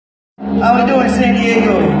How we doing, San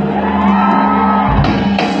Diego?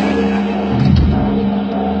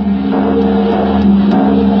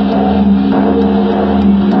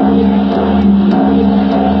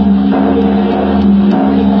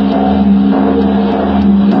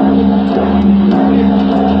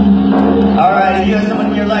 Alright, if you have someone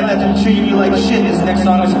in your life that's been treating you like shit, this next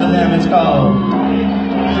song is for them. It's called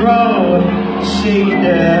Throw Shade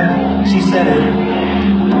There. She said it.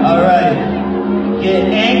 Alright. Get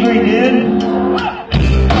angry, dude.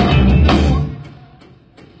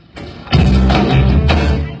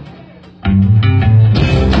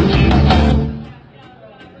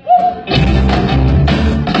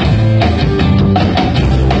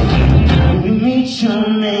 When you meet your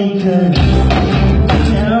maker,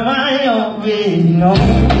 tell him I already know.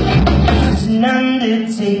 He's an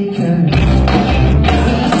undertaker.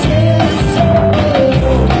 He says so.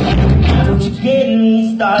 Don't you get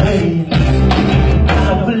me started.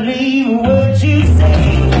 I don't believe what you say.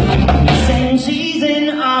 You're saying she's an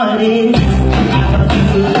artist.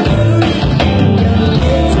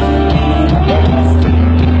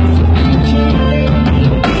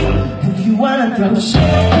 If you wanna throw shade,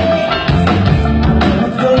 I'm gonna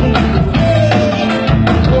throw you away.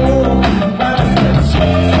 Oh, I wanna throw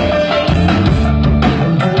shade.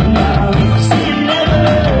 I'm going out. See you never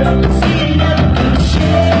throw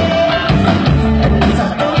shade. At least I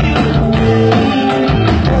throw you away.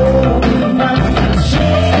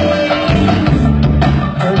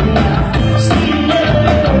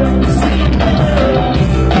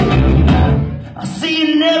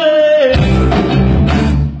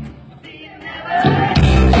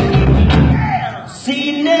 See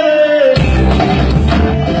you never.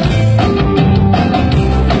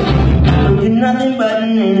 You're nothing but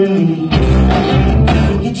an enemy.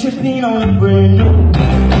 You're tripping on the brain.